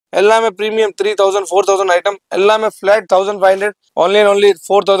எல்லாமே premium 3000 4000 item எல்லாமே flat 1500 only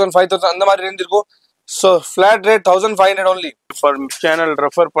 4000 5000 அந்த மாதிரி ரேஞ்ச் இருக்கும். So flat rate 1500 only. For channel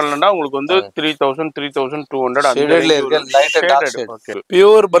refer பண்ணலனா உங்களுக்கு வந்து 3000 3200 அந்த ரேஞ்சில இருக்கு. Light and dark shade. Okay.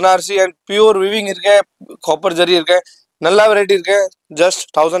 Pure Banarasi and pure weaving இருக்கு. காப்பர் ஜரி இருக்கு. நல்ல வெரைட்டி இருக்கு. just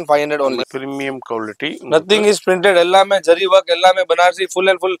 1500 only. Premium quality. Nothing is printed. எல்லாமே ஜரி வர்க், எல்லாமே Banarasi full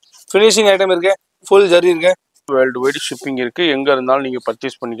and full finishing item இருக்கு. full ஜரி இருக்கு. வேர்ல்ட் வைட் ஷிப்பிங் இருக்கு. எங்க இருந்தாலும் நீங்க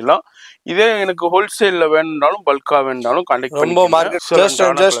பர்ச்சேஸ் பண்ணிக்கலாம். இதே எனக்கு ஹோல்சேல்ல வேணும்னாலும் பல்கா வேணும்னாலும் கான்டாக்ட் ரொம்ப மார்க்கெட்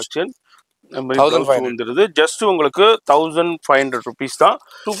just 1500 வந்துருது. ஜஸ்ட் உங்களுக்கு 1500 rupees தான்.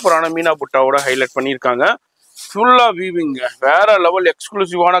 சூப்பரான மீனா புட்டாவோட ஹைலைட் பண்ணிருக்காங்க. ஃபுல்லா வீவிங் வேற லெவல்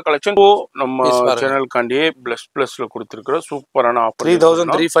எக்ஸ்க்ளூசிவான கலெக்ஷன். நம்ம சேனல் காண்டியே Blush Plusல கொடுத்திருக்கிற சூப்பரான ஆஃபர்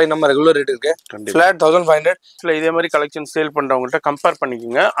 3035 நம்ம ரெகுலர் ரேட் இருக்கு. flat 1500. இதே மாதிரி கலெக்ஷன் சேல் பண்றவங்கள்ட்ட கம்பேர்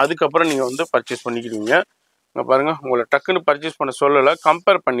பண்ணிக்கோங்க. அதுக்கப்புறம் நீங்க வந்து பர்ச்சேஸ் பண்ணிக்கிறீங்க. இங்க பாருங்க, உங்களை டக்குன்னு பர்ச்சேஸ் பண்ண சொல்லல,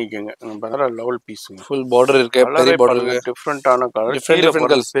 கம்பேர் பண்ணிக்கோங்க. வேற லெவல் பீஸ். ஃபுல் பார்டர் இருக்கு. பெரிய பார்டர் இருக்கு. டிஃபரண்டான கலர்,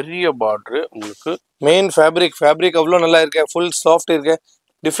 டிஃபரண்ட் கலர்ஸ், பெரிய பார்டர். உங்களுக்கு மெயின் ஃபேப்ரிக் அவ்வளோ நல்லா இருக்கு. ஃபுல் சாஃப்ட் இருக்கு.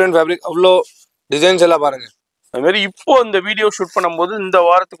 டிஃபரண்ட் ஃபேப்ரிக், அவ்வளோ டிசைன்ஸ் எல்லாம் பாருங்க. அது மாதிரி இப்போ இந்த வீடியோ ஷூட் பண்ணும்போது இந்த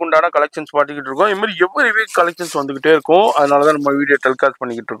வாரத்துக்கு உண்டான கலெக்ஷன்ஸ் பார்த்துக்கிட்டு இருக்கோம். இது மாதிரி எவ்ரி வீக் கலெக்ஷன்ஸ் வந்துகிட்டே இருக்கும். அதனால தான் நம்ம வீடியோ டெலிகாஸ்ட்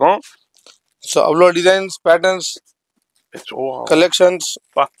பண்ணிக்கிட்டு இருக்கோம். ஸோ அவ்வளோ டிசைன்ஸ், பேட்டர்ன்ஸ், கலெக்ஷன்ஸ்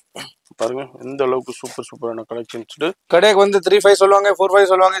பாருங்க எந்த அளவுக்கு சூப்பரான கலெக்ஷன்ஸ். கடைக்கு வந்து 35 சொல்லுவாங்க, 45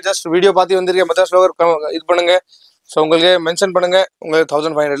 சொல்லுவாங்க. ஜஸ்ட் வீடியோ பார்த்து வந்திருக்கேன். மதர்ஸ் லோகர் இது பண்ணுங்க. ஸோ உங்களுக்கு மென்ஷன் பண்ணுங்க. உங்களுக்கு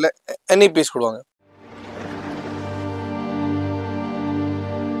 1500ல எனி பீஸ் கொடுவாங்க.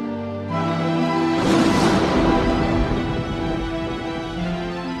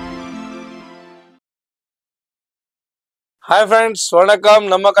 ஹாய் ஃப்ரெண்ட்ஸ், வணக்கம்.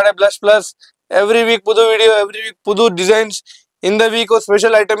 நம்ம கடை Blush Plus. எவ்ரி வீக் புது வீடியோ, எவ்ரி வீக் புது டிசைன்ஸ். இந்த வீக் ஒரு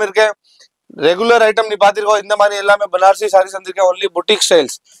ஸ்பெஷல் ஐட்டம் இருக்கு. ரெகுலர் ஐட்டம் நீ பாத்திருக்கோம். இந்த மாதிரி எல்லாமே பனாரசி சாரீஸ் வந்திருக்கேன். Only boutique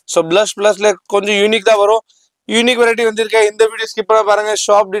styles. So Blush Plusல கொஞ்சம் யூனிக் தான் வரும். யூனிக் வெரைட்டி வந்திருக்கேன். இந்த வீடியோ ஸ்கிப் பண்ண பாருங்க.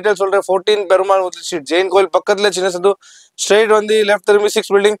 ஷாப் டீடைல் சொல்றேன். 14 பெருமாள் ஸ்ட்ரீட், ஜெயின் கோயில் பக்கத்துல சின்ன சது ஸ்ட்ரெயிட் வந்து லெஃப்ட் திரும்பி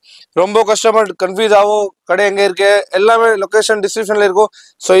 6 பில்டிங். ரொம்ப கஸ்டமர் கன்ஃபியூஸ் ஆகும் கடை எங்க இருக்கு. எல்லாமே லொகேஷன் டிஸ்கிரிப்ஷன்ல இருக்கும்.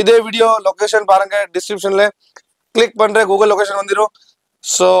 ஸோ இதே வீடியோ லொகேஷன் பாருங்க, டிஸ்கிரிப்ஷன்ல கிளிக் பண்ற கூகுள் லொகேஷன் வந்துடும்.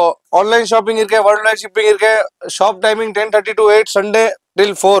 ஸோ ஆன்லைன் ஷாப்பிங் இருக்கு, வேர்ல்ட் வைட் ஷிப்பிங் இருக்கு. Shop timing 10:30 to 8, Sunday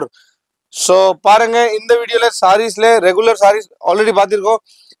till 4. So பாருங்க, இந்த வீடியோல சாரீஸ்ல ரெகுலர் சாரீஸ் ஆல்ரெடி பார்த்திருக்கோம்.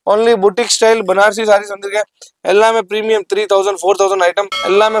 Only boutique style Banarasi saris வந்திருக்கேன். எல்லாமே பிரீமியம் 3000 4000 ஐட்டம்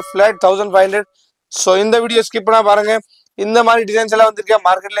எல்லாமே flat 1500. ஸோ இந்த வீடியோ ஸ்கிப் பண்ணா பாருங்க. இந்த மாதிரி டிசைன்ஸ் எல்லாம் வந்திருக்கேன்.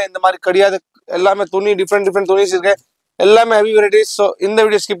 மார்க்கெட்ல இந்த மாதிரி கிடையாது. எல்லாமே துணி டிஃப்ரெண்ட் துணிஸ் இருக்கு. எல்லாமே ஹெவி வெரைட்டிஸ். ஸோ இந்த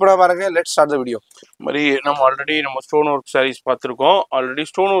வீடியோ ஸ்கிப் பண்ணா பாருங்க. Let's start the video. மாதிரி நம்ம ஆல்ரெடி ஸ்டோன் ஒர்க் சாரீஸ் பார்த்துருக்கோம். ஆல்ரெடி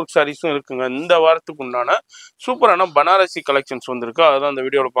ஸ்டோன் ஒர்க் சாரீஸும் இருக்குங்க. இந்த வாரத்துக்கு உண்டான சூப்பரான பனாரசி கலெக்ஷன்ஸ் வந்திருக்கு. அதுதான் இந்த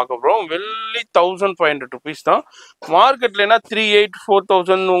வீடியோவில் பார்க்க போகிறோம். வெள்ளி 1500 rupees தான். மார்க்கெட்லனா 3800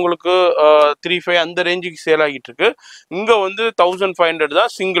 4000 உங்களுக்கு 3500 அந்த ரேஞ்சுக்கு சேல் ஆகிட்டு இருக்கு. இங்கே வந்து 1500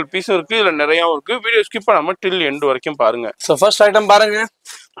 தான். சிங்கிள் பீஸும் இருக்கு, இதில் நிறையாவும் இருக்கு. வீடியோ ஸ்கிப் பண்ணாமல் டில் எண்ட் வரைக்கும் பாருங்க. ஸோ ஃபர்ஸ்ட் ஐட்டம் பாருங்க.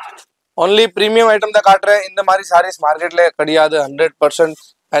 ஒன்லி பிரீமியம் ஐட்டம் தான் காட்டுறேன். இந்த மாதிரி சாரீஸ் மார்க்கெட்ல கிடையாது 100%.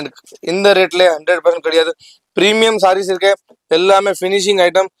 அண்ட் இந்த ரேட்ல 100% கிடையாது. பிரீமியம் சாரீஸ் இருக்கு. எல்லாமே finishing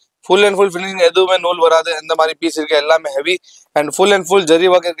item, full and full finishing. எதுவுமே நூல் வராது. இந்த மாதிரி பீஸ் இருக்கு. எல்லாமே heavy and full zari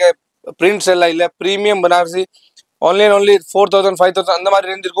work இருக்கு. பிரிண்ட்ஸ் எல்லாம் இல்லை. பிரீமியம் பனாரசி. ஒன்லி 4000 5000 அந்த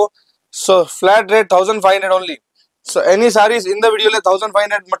மாதிரி ரேஞ்ச் இருக்கும். So flat rate 1500 only. So any saris இந்த வீடியோல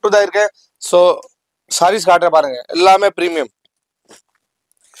 1500 மட்டும் தான் இருக்கு. ஸோ சாரீஸ் காட்டுற பாருங்க. எல்லாமே பிரீமியம்.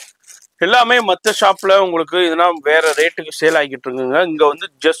 எல்லாமே மற்ற ஷாப்ல உங்களுக்கு இதெல்லாம் வேற ரேட்டுக்கு சேல் ஆகிட்டு இருக்குங்க. இங்க வந்து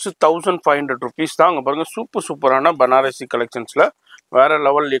ஜஸ்ட் 1500 rupees தான். அங்க பாருங்க சூப்பரான பனாரசி கலெக்ஷன்ஸ்ல வேற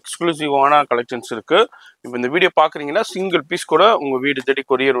லெவல் எக்ஸ்க்ளூசிவான கலெக்ஷன்ஸ் இருக்கு. இப்போ இந்த வீடியோ பாக்குறீங்கன்னா சிங்கிள் பீஸ் கூட உங்க வீடு தேடி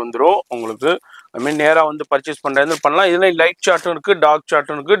கொரியர் வந்துடும் உங்களுக்கு. அதுமாதிரி நேராக வந்து பர்ச்சேஸ் பண்றது பண்ணலாம். இதுல லைட் சார்ட்டும் இருக்கு, டார்க்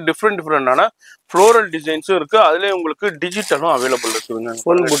சார்ட்டும் இருக்கு, டிஃப்ரெண்டான ஃப்ளோரல் டிசைன்ஸும் இருக்கு. அதுலேயே உங்களுக்கு டிஜிட்டலும் அவைலபிள் இருக்குதுங்க.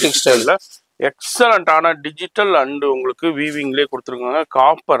 ஃபுல் புட்டிக் ஸ்டைல்ல எக்ஸலண்டான டிஜிட்டல் அண்ட் உங்களுக்கு வீவிங்லேயே கொடுத்துருக்காங்க.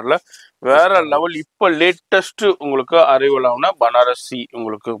 காப்பர்ல வேற லெவல். இப்போ லேட்டஸ்ட் உங்களுக்கு அரைவல் ஆகுனா பனாரசி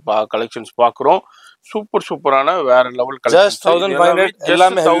உங்களுக்கு கலெக்ஷன்ஸ் பார்க்குறோம். சூப்பரான வேற லெவல் கலெக்ஷன்.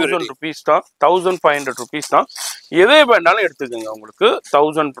 1000 rupees தான். 1500 rupees தான். எதே வேண்டாலும் எடுத்துக்கோங்க. உங்களுக்கு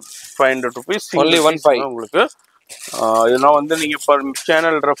 1500 rupees உங்களுக்கு. இதெல்லாம் வந்து நீங்க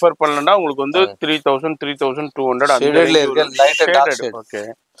சேனல் ரெஃபர் பண்ணலன்னா உங்களுக்கு வந்து 3000 3200. ஓகே,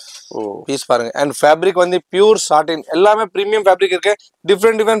 பீஸ் பாருங்க. அண்ட் ஃபேப்ரிக் வந்து பியூர் சாட்டின். எல்லாமே பிரீமியம் ஃபேப்ரிக் இருக்கு.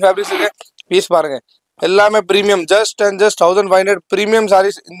 டிஃப்ரெண்ட் ஃபேப்ரிக்ஸ் இருக்கு. பீஸ் பாருங்க. எல்லாமே பிரீமியம். Just 1500 premium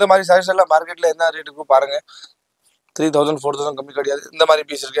saris. இந்த மாதிரி சாரீஸ் எல்லாம் மார்க்கெட்ல என்ன ரேட் இருக்கும் பாருங்க. 3000 4000 கம்மி கிடையாது. இந்த மாதிரி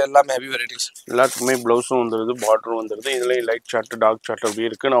பீஸ் இருக்கு, எல்லாமே ஹெவி வெரைட்டிஸ். எல்லாத்துக்குமே ப்ளவுஸும் வந்துடுது, பார்டரும் வந்துடுது. இதுலேயும் லைட் சார்ட் டார்க் சார்ட் அப்படி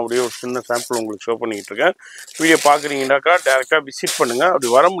இருக்குது. நான் அப்படியே ஒரு சின்ன சாம்பிள் உங்களுக்கு ஷோ பண்ணிக்கிட்டு இருக்கேன். வீடியோ பார்க்குறீங்கன்னாக்கா டேரெக்டாக விசிட் பண்ணுங்கள்.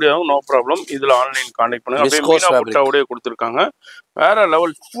 அப்படி வர முடியாதும் நோ ப்ராப்ளம், இதில் ஆன்லைன் கான்டாக்ட் பண்ணுங்கள். அப்படியே மீனா புட்டாவோடய கொடுத்துருக்காங்க. வேறு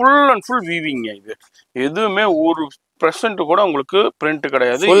லெவல் ஃபுல் அண்ட் ஃபுல் வீவிங்க. இது எதுவுமே ஒரு % கூட உங்களுக்கு பிரிண்ட்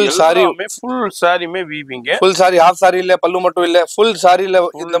கிடையாது. ஃபுல் சாரியுமே வீவிங்க. ஃபுல் சாரி, ஹாஃப் சாரி இல்ல, பல்லு மட்டும் இல்ல, ஃபுல் சாரில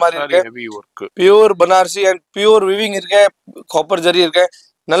இந்த மாதிரி இருக்கு. Heavy work, pure Banarasi and pure weaving இருக்கு. காப்பர் ஜரி இருக்கு,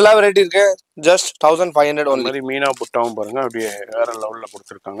 நல்ல வெரைட்டி இருக்கு. Just 1500 only. மாதிரி மீனா புட்டாவும் பாருங்க, அப்படியே வேற லெவல்ல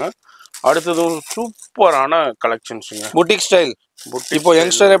கொடுத்துருக்காங்க. அடுத்தது சூப்பரான கலெக்ஷன்ஸுங்க, புட்டிக் ஸ்டைல். இப்போ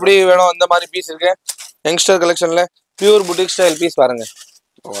யங்ஸ்டர் எப்படி வேணும் அந்த மாதிரி பீஸ் இருக்கு. Youngster கலெக்ஷன்ல pure boutique style piece பாருங்க.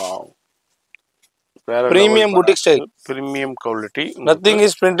 Wow, premium boutique style, premium quality. Nothing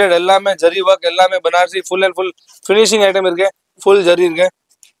is printed. எல்லாமே ஜரி ஒர்க், எல்லாமே Banarasi full and full finishing item இருக்கு. ஃபுல் ஜரி இருக்கு.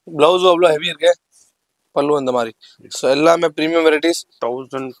 பிளவுஸ் அவ்வளோ ஹெவி இருக்கு. பல்லு அந்த மாதிரி. ஸோ எல்லாமே பிரீமியம் வெரைட்டிஸ்.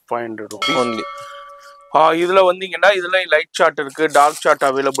 1500 rupees only. இதுல வந்தீங்கன்னா இதுல லைட் சார்ட் இருக்கு, டார்க் சார்ட்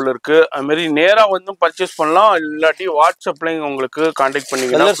அவைலபிள் இருக்கு. அது மாதிரி நேரா வந்து பர்ச்சேஸ் பண்ணலாம், இல்லாட்டி வாட்ஸ்அப்லயும் உங்களுக்கு கான்டாக்ட்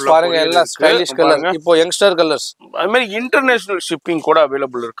பண்ணீங்கன்னா பாருங்க எல்லாம் ஸ்டைலிஷ் கலர். இப்போ யங்ஸ்டர் கலர்ஸ். அது மாதிரி இன்டர்நேஷனல் ஷிப்பிங் கூட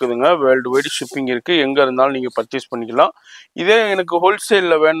அவைலபிள் இருக்குதுங்க. வேர்ல்டு வைடு ஷிப்பிங் இருக்கு, எங்க இருந்தாலும் நீங்க பர்ச்சேஸ் பண்ணிக்கலாம். இதே எனக்கு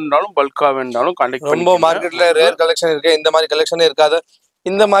ஹோல்சேல்ல வேணும்னாலும் பல்கா வேணும்னாலும் கான்டாக்ட் பண்ணி. ரொம்ப மார்க்கெட்ல ரேர் கலெக்ஷன் இருக்கு, இந்த மாதிரி கலெக்ஷனே இருக்காது.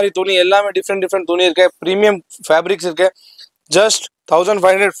 இந்த மாதிரி துணி எல்லாமே டிஃப்ரெண்ட் துணி இருக்கு. பிரீமியம் ஃபேப்ரிக்ஸ் இருக்கு. ஜஸ்ட்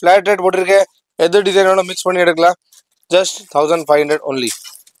 1500 ஃபிளாட் ரேட் போட்டிருக்கேன். எது டிசைனோட மிக்ஸ் பண்ணி எடுக்கலாம். Just 1500 only.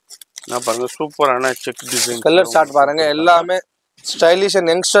 நான் பாருங்க சூப்பரான செக் டிசைன் கலர் சார்ட் பாருங்க, எல்லாமே ஸ்டைலிஷ்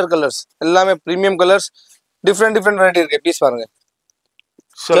அண்ட் யங்ஸ்டர் கலர்ஸ். எல்லாமே பிரீமியம் கலர்ஸ். டிஃப்ரெண்ட் வெரைட்டி இருக்கு. பீஸ் பாருங்க.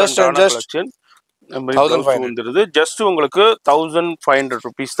 ஜஸ்ட் 1500 வந்துருது. ஜஸ்ட் உங்களுக்கு 1500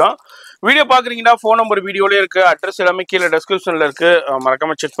 rupees தான். வீடியோ பாக்குறீங்கன்னா ஃபோன் நம்பர் வீடியோலயே இருக்கு, அட்ரஸ் எல்லாமே கீழே டெஸ்கிரிப்ஷன்ல இருக்கு,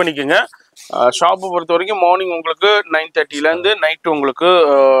 மறக்காம செக் பண்ணிக்கோங்க. ஷாப்பை பொறுத்த வரைக்கும் மார்னிங் உங்களுக்கு 9:30 இருந்து நைட் உங்களுக்கு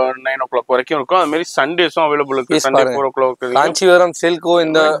 9 o'clock வரைக்கும் இருக்கும். அது மாதிரி சண்டேஸும் அவைலபிள் இருக்கு. Sunday 4 o'clock. காஞ்சிபுரம் சில்கோ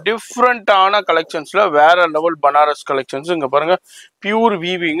இந்த டிஃப்ரெண்டான கலெக்ஷன்ஸ்ல வேற லெவல் பனாரஸ் கலெக்ஷன்ஸ் இங்க பாருங்க. பியூர்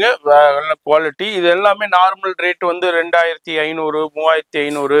வீவிங், வேற குவாலிட்டி. இது எல்லாமே நார்மல் ரேட் வந்து 2500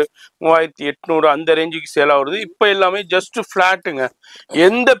 3500 3800 அந்த ரேஞ்சுக்கு சேல் ஆகுது. இப்போ எல்லாமே ஜஸ்ட் ஃபிளாட்டுங்க.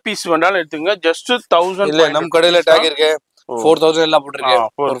 எந்த பீஸ் வேண்டாலும் எடுத்துங்க. ஜஸ்ட் 1000. இல்ல நம்ம கடையில டாக் இருக்கு. 4000 எல்லாம் போட்டுருக்கேன்.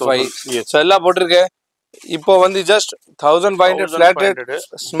 4500 சோ எல்லாம் போட்டுருக்கேன். இப்போ வந்து just 1500 flat rate.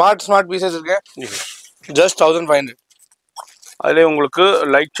 Smart pieces இருக்கு. ஜஸ்ட் 1500. அதுலேயே உங்களுக்கு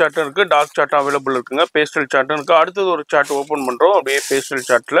லைட் சார்ட்டும் இருக்குது, டார்க் சார்ட்டும் அவைலபிள் இருக்குங்க, பேஸ்டல் சார்ட்டும் இருக்குது. அடுத்தது ஒரு சார்ட் ஓப்பன் பண்ணுறோம். அப்படியே பேஸ்டல்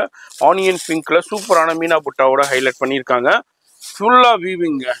சார்ட்டில் ஆனியன் பிங்க்கில் சூப்பரான மீனா புட்டாவோட ஹைலைட் பண்ணியிருக்காங்க. ஃபுல்லாக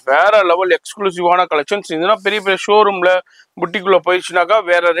வீவிங்க, வேற லெவல் எக்ஸ்க்ளூசிவான கலெக்ஷன்ஸ். இதெல்லாம் பெரிய பெரிய ஷோரூமில் புட்டிக்குள்ளே போயிடுச்சுனாக்கா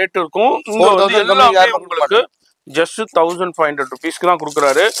வேற ரேட் இருக்கும். உங்களுக்கு ஜஸ்ட் 1500 rupeesக்கு தான்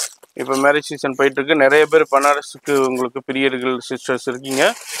கொடுக்குறாரு. இப்போ மேரேஜ் சீசன் போயிட்டு இருக்கு. நிறைய பேர் பனாரஸுக்கு உங்களுக்கு பிரியர்கள் சிஸ்டர்ஸ் இருக்கீங்க.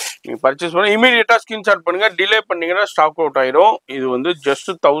 நீங்கள் பர்ச்சேஸ் பண்ண இமீடியட்டாக ஸ்கிரீன்ஷாட் பண்ணுங்க. டிலே பண்ணீங்கன்னா ஸ்டாக் அவுட் ஆயிரும். இது வந்து ஜஸ்ட்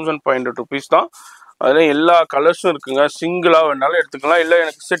 1500 rupees தான். அதில் எல்லா கலர்ஸும் இருக்குங்க. சிங்கிளாக வேணாலும் எடுத்துக்கலாம், இல்லை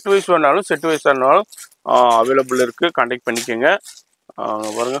எனக்கு செட் வைஸ் வேணாலும் செட் வைஸ் வேணாலும் அவைலபிள் இருக்கு. கான்டாக்ட் பண்ணிக்கோங்க.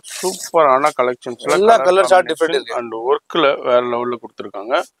 பாருங்க சூப்பரான கலெக்ஷன்ஸ்ல எல்லா கலர் சார்ட் டிஃபரெண்ட் அண்ட் ஒர்க்கில் வேற லெவலில்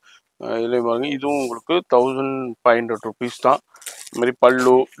கொடுத்துருக்காங்க. இதுலேயும் பாருங்க, இதுவும் உங்களுக்கு 1500 rupees தான். இது மாதிரி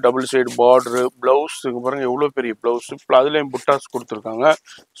பல்லு, டபுள் சைடு பார்டரு, பிளவுஸ் பாருங்க எவ்வளோ பெரிய பிளவுஸ். இப்போ அதுலேயும் புட்டாஸ் கொடுத்துருக்காங்க.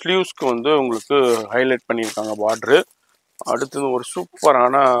 ஸ்லீவ்ஸ்க்கு வந்து உங்களுக்கு ஹைலைட் பண்ணியிருக்காங்க பார்டரு. அடுத்தது ஒரு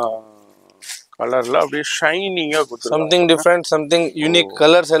சூப்பரான கலர்ல அப்படியே ஷைனிங்கா கொடுத்து something different, something unique.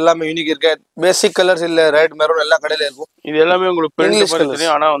 Colours எல்லாமே யூனிக் இருக்கு. பேசிக் கலர்ஸ் இல்ல, ரெட் மெரூன் எல்லா கடையில இருக்கும். இது எல்லாமே உங்களுக்கு பிரிண்ட் மாதிரி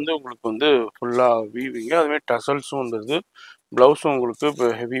தெரியும். ஆனா வந்து உங்களுக்கு வந்து ஃபுல்லா வீவிங்க. அதுமாதிரி டசல்ஸும் வந்துருது. பிளவுஸும் உங்களுக்கு இப்போ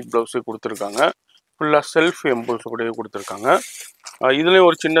ஹெவி பிளவுஸே கொடுத்துருக்காங்க. ஃபுல்லாக செல்ஃப் எம்போஸ் கூட கொடுத்துருக்காங்க. இதுலேயும்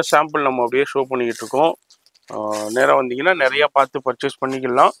ஒரு சின்ன சாம்பிள் நம்ம அப்படியே ஷோ பண்ணிக்கிட்டு இருக்கோம். நேராக வந்தீங்கன்னா நிறையா பார்த்து பர்ச்சேஸ்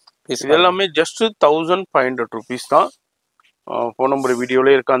பண்ணிக்கலாம். இது எல்லாமே ஜஸ்ட் 1500 rupees தான். ஃபோன் நம்பர்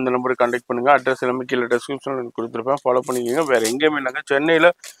வீடியோலேயே இருக்குது, அந்த நம்பருக்கு கான்டாக்ட் பண்ணுங்கள். அட்ரஸ் எல்லாமே கீழே டெஸ்கிரிப்ஷனில் கொடுத்துருப்பேன், ஃபாலோ பண்ணிக்கோங்க. வேறு எங்கேயுமே இல்லைங்க. சென்னையில்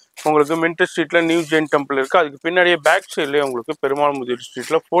உங்களுக்கு மின்டர் ஸ்ட்ரீட்டில் நியூ ஜெயின் டெம்பிள் இருக்குது. அதுக்கு பின்னாடியே பேக் சைட்லேயே உங்களுக்கு பெருமாள் முதிர்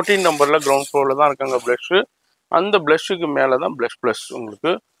ஸ்ட்ரீட்டில் 14 நம்பரில் கிரவுண்ட் ஃப்ளோரில் தான் இருக்காங்க ப்ளஷ்ஷு. அந்த ப்ளஷ்ஷுக்கு மேலே தான் ப்ளஷ் ப்ளஸ்.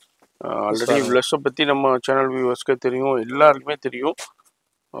 உங்களுக்கு ஆல்ரெடி ப்ளஷ்ஷை பற்றி நம்ம சேனல் வியூவர்ஸ்க்கே தெரியும், எல்லாருக்குமே தெரியும்.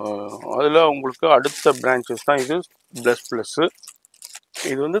 அதில் உங்களுக்கு அடுத்த பிரான்ச்சஸ் தான் இது ப்ளஷ் ப்ளஸ்ஸு.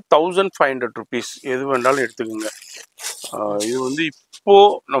 இது வந்து 1500 rupees. எது வேண்டாலும் எடுத்துக்கோங்க. இது வந்து இப்போ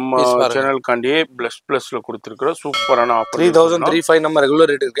நம்ம சேனலுக்காண்டியே ப்ளஷ் ப்ளஸ்ல கொடுத்துருக்குற சூப்பரான ஆஃபர். 3035 நம்ம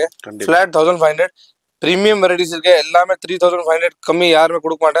ரெகுலர் ரேட் இருக்கு. ஃபிளாட் 1500. பிரீமியம் வெரைட்டிஸ் இருக்கு. எல்லாமே 3500 கம்மி யாருமே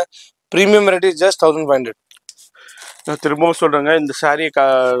கொடுக்க மாட்டேன். Premium varieties just 1500. நான் திரும்பவும் சொல்கிறேங்க, இந்த சாரியை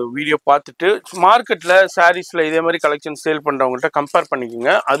வீடியோ பார்த்துட்டு மார்க்கெட்டில் சாரீஸில் இதே மாதிரி கலெக்ஷன் சேல் பண்ணுறவங்கள்ட்ட கம்பேர்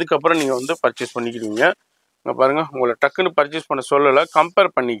பண்ணிக்கோங்க. அதுக்கப்புறம் நீங்கள் வந்து பர்ச்சேஸ் பண்ணிக்கிடுவீங்க. இங்க பாருங்க உங்களை டக்குன்னு பர்ச்சேஸ் பண்ண சொல்லல கம்பேர்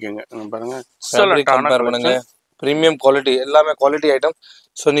பண்ணிக்கோங்க இங்க பாருங்க ஃபேப்ரிக் எக்ஸலண்டான கம்பேர் பண்ணுங்க கலெக்ஷன் பிரீமியம் குவாலிட்டி எல்லாமே குவாலிட்டி ஐட்டம்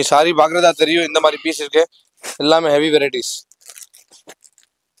ஸோ நீ சாரி பார்க்குறதா தெரியும் இந்த மாதிரி பீஸ் இருக்கு எல்லாமே ஹெவி வெரைட்டிஸ்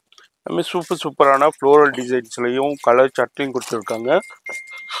எல்லாமே சூப்பர் சூப்பரான ஃப்ளோரல் டிசைன்ஸ்லையும் கலர் சட்டையும் கொடுத்துருக்காங்க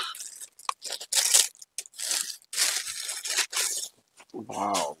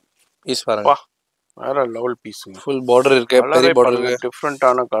பீஸ் பாருங்க வேற லெவல் பீஸுங்க ஃபுல் பார்டர் இருக்கு பெரிய பார்டர் இருக்கு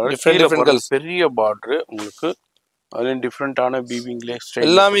டிஃப்ரெண்டான கலர் டிஃப்ரெண்ட் கலர்ஸ் பெரிய பார்டர் உங்களுக்கு அதுலயும் டிஃப்ரெண்டான பீவிங்ல ஸ்டைல்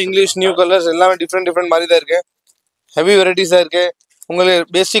எல்லாமே இங்கிலீஷ் நியூ கலர்ஸ் எல்லாமே டிஃப்ரெண்ட் மாதிரி தான் இருக்கு ஹெவி வெரைட்டிஸா இருக்கு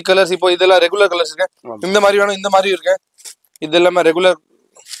உங்களுக்கு பேசிக் கலர்ஸ் இப்போ இதெல்லாம் ரெகுலர் கலர்ஸ் இருக்கு இந்த மாதிரி வேணும் இந்த மாதிரி இருக்கு இது எல்லாமே ரெகுலர்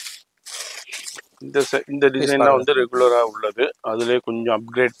இந்த டிசைன் தான் வந்து ரெகுலரா உள்ளது அதுலயே கொஞ்சம்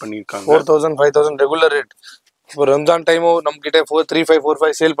அப்கிரேட் பண்ணிருக்காங்க 4000 5000 ரெகுலர் ரேட் இப்போ ரம்ஜான் டைமும் நம்ம கிட்ட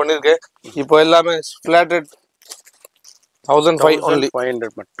 3545 சேல் பண்ணிருக்கு இப்போ எல்லாமே ஃபிளாட் ரேட் 1500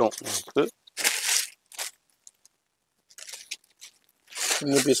 மட்டும்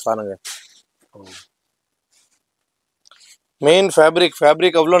இந்த பீஸ் பாருங்க மெயின்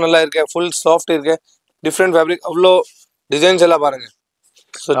ஃபேப்ரிக் அவ்வளோ நல்லா இருக்கு ஃபுல் சாஃப்ட் இருக்கு டிஃப்ரெண்ட் ஃபேப்ரிக் அவ்வளோ டிசைன்ஸ் எல்லாம் பாருங்க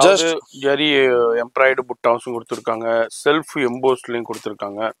ஸோ ஜஸ்ட் ஜரி எம்ப்ராய்டு புட்டாஸும் கொடுத்துருக்காங்க செல்ஃப் எம்போஸ்ட்லையும்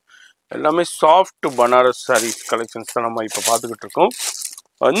கொடுத்துருக்காங்க எல்லாமே சாஃப்ட் பனாரஸ் சாரீஸ் கலெக்ஷன்ஸ் தான் நம்ம இப்போ பார்த்துக்கிட்டு இருக்கோம்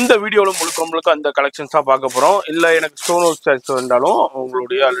இந்த வீடியோவில் முழுக்க அந்த கலெக்ஷன்ஸ் தான் பார்க்க போகிறோம் இல்லை எனக்கு ஸ்டோன் ஒர்க் சாரீஸ் இருந்தாலும்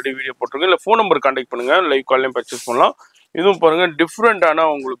உங்களுடைய ஆல்ரெடி வீடியோ போட்டிருக்கோம் இல்லை ஃபோன் நம்பர் கான்டாக்ட் பண்ணுங்கள் லைவ் கால்லையும் பர்ச்சேஸ் பண்ணலாம் இதுவும் பாருங்க டிஃப்ரெண்டான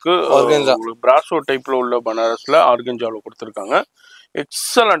உங்களுக்கு பிராசோ டைப்ல உள்ள பனாரஸ்ல ஆர்கன்ஜாவில் கொடுத்துருக்காங்க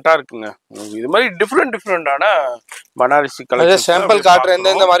எக்ஸலண்டா இருக்குங்க இது மாதிரி டிஃப்ரெண்டான பனாரசி கலெக்ஷன் சாம்பிள்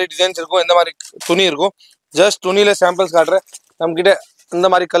காட்டுறேன் எந்த மாதிரி டிசைன்ஸ் இருக்கும் எந்த மாதிரி துணி இருக்கும் ஜஸ்ட் துணியில சாம்பிள்ஸ் காட்டுறேன் நம்ம கிட்ட இந்த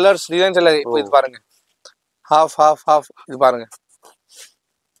மாதிரி கலர்ஸ் டிசைன்ஸ் எல்லாம் இது பாருங்க ஹாஃப் இது பாருங்க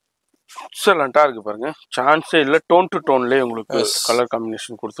எக்ஸலண்டா இருக்கு பாருங்க சான்ஸே இல்ல டோன் டு டோன்லயே உங்களுக்கு கலர்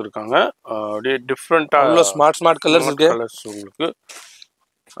காம்பினேஷன் கொடுத்துருக்காங்க அப்படியே டிஃப்ரெண்டா ஸ்மார்ட் கலர்ஸ் உங்களுக்கு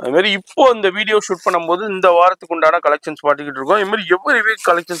அது மாதிரி இப்போ இந்த வீடியோ ஷூட் பண்ணும்போது இந்த வாரத்துக்கு உண்டான கலெக்ஷன்ஸ் பார்த்துக்கிட்டு இருக்கோம் இது மாதிரி எவ்ரி வீக்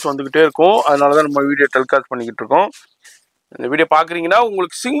கலெக்ஷன்ஸ் வந்துகிட்டே இருக்கும் அதனாலதான் நம்ம வீடியோ டெலிகாஸ்ட் பண்ணிக்கிட்டு இருக்கோம் இந்த வீடியோ பாக்குறீங்கன்னா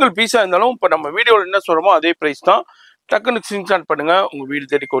உங்களுக்கு சிங்கிள் பீஸா இருந்தாலும் இப்போ நம்ம வீடியோவில் என்ன சொல்றோமோ அதே பிரைஸ் தான் டக்குன்னு ஸ்கிரீன்ஷாட் பண்ணுங்க உங்க வீடு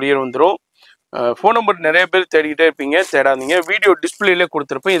தேடி கொரியர் வந்துடும் ஃபோன் நம்பர் நிறைய பேர் தேடிக்கிட்டே இருப்பீங்க தேடாதீங்க வீடியோ டிஸ்பிளேல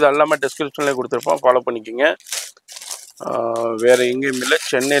கொடுத்துருப்பேன் இது எல்லாமே டிஸ்கிரிப்ஷன்ல கொடுத்துருப்போம் ஃபாலோ பண்ணிக்கோங்க வேற எங்கேயும் இல்லை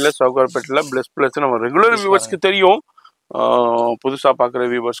சென்னையில் சவுகார்பேட்டில் பிளஸ் பிளஸ் நம்ம ரெகுலர் வியூவர்ஸ்க்கு தெரியும் புதுசாக பார்க்குற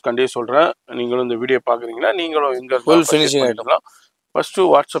வியூவர்ஸ் கண்டே சொல்கிறேன் நீங்களும் இந்த வீடியோ பார்க்குறீங்கன்னா நீங்களும் எங்கே ஃபினிஷிங் ஆகிட்டலாம் ஃபஸ்ட்டு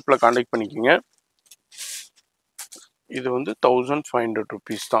வாட்ஸ்அப்பில் கான்டாக்ட் பண்ணிக்கோங்க இது வந்து 1500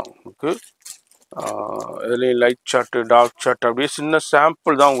 rupees தான் உங்களுக்கு இதுலேயும் லைட் சார்ட் டார்க் சார்ட் அப்படியே சின்ன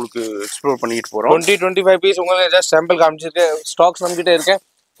சாம்பிள் தான் உங்களுக்கு எக்ஸ்ப்ளோர் பண்ணிட்டு போகிறோம் 20-25 பீஸ் உங்களுக்கு ஜஸ்ட் சாம்பிள் காமிச்சிருக்கேன் ஸ்டாக்ஸ் நம்மகிட்ட இருக்கேன்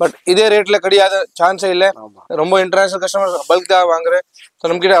பட் இதே ரேட்ல கிடையாது சான்ஸே இல்லை ரொம்ப இன்டர்நேஷனல் கஸ்டமர் பல்க் தான் வாங்குறேன் ஸோ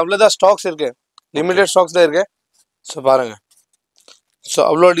நம்மகிட்ட அவ்வளோதான் ஸ்டாக்ஸ் இருக்கு லிமிடெட் ஸ்டாக்ஸ் தான் இருக்கு ஸோ பாருங்க ஸோ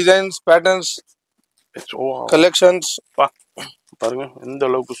அவ்வளோ டிசைன்ஸ் பேட்டர்ன்ஸ் கலெக்ஷன்ஸ் பாருங்க எந்த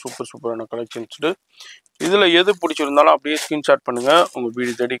அளவுக்கு சூப்பரான கலெக்ஷன்ஸ் இதுல எது பிடிச்சிருந்தாலும் அப்படியே ஸ்கிரீன்ஷாட் பண்ணுங்க உங்க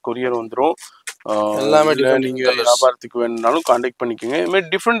வீடு தேடி கொரியர் வந்துடும் எல்லாமே நீங்க வியாபாரத்துக்கு வேணும்னாலும் கான்டாக்ட் பண்ணிக்கோங்க இது மாதிரி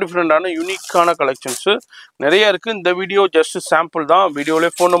டிஃப்ரெண்டான யூனிக்கான கலெக்ஷன்ஸ் நிறைய இருக்கு இந்த வீடியோ ஜஸ்ட் சாம்பிள் தான்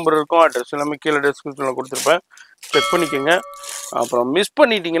வீடியோலேயே ஃபோன் நம்பர் இருக்கும் அட்ரஸ் எல்லாமே கீழே டிஸ்கிரிப்ஷன்ல கொடுத்துருப்பேன் செக் பண்ணிக்கோங்க அப்புறம் மிஸ்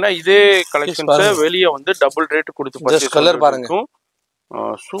பண்ணிட்டீங்கன்னா இதே கலெக்ஷன்ஸ் வெளியே வந்து டபுள் ரேட் கொடுத்து கலர் பாருங்க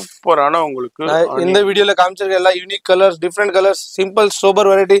சூப்பரான உங்களுக்கு இந்த வீடியோல காமிச்சிருக்க எல்லா unique colours different colours simple sober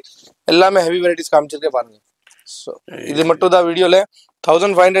variety எல்லாமே ஹெவி வெரைட்டிஸ் காமிச்சிருக்கேன் பாருங்க இது மட்டும் தான் வீடியோல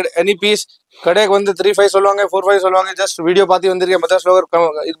 1500 எனி பீஸ் கடைக்கு வந்து 35 சொல்லுவாங்க 45 சொல்லுவாங்க ஜஸ்ட் வீடியோ பார்த்து வந்திருக்கேன் MADRAS லோகர்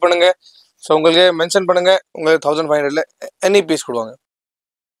இது பண்ணுங்க ஸோ உங்களுக்கு மென்ஷன் பண்ணுங்க உங்களுக்கு 1500ல எனி பீஸ் கொடுவாங்க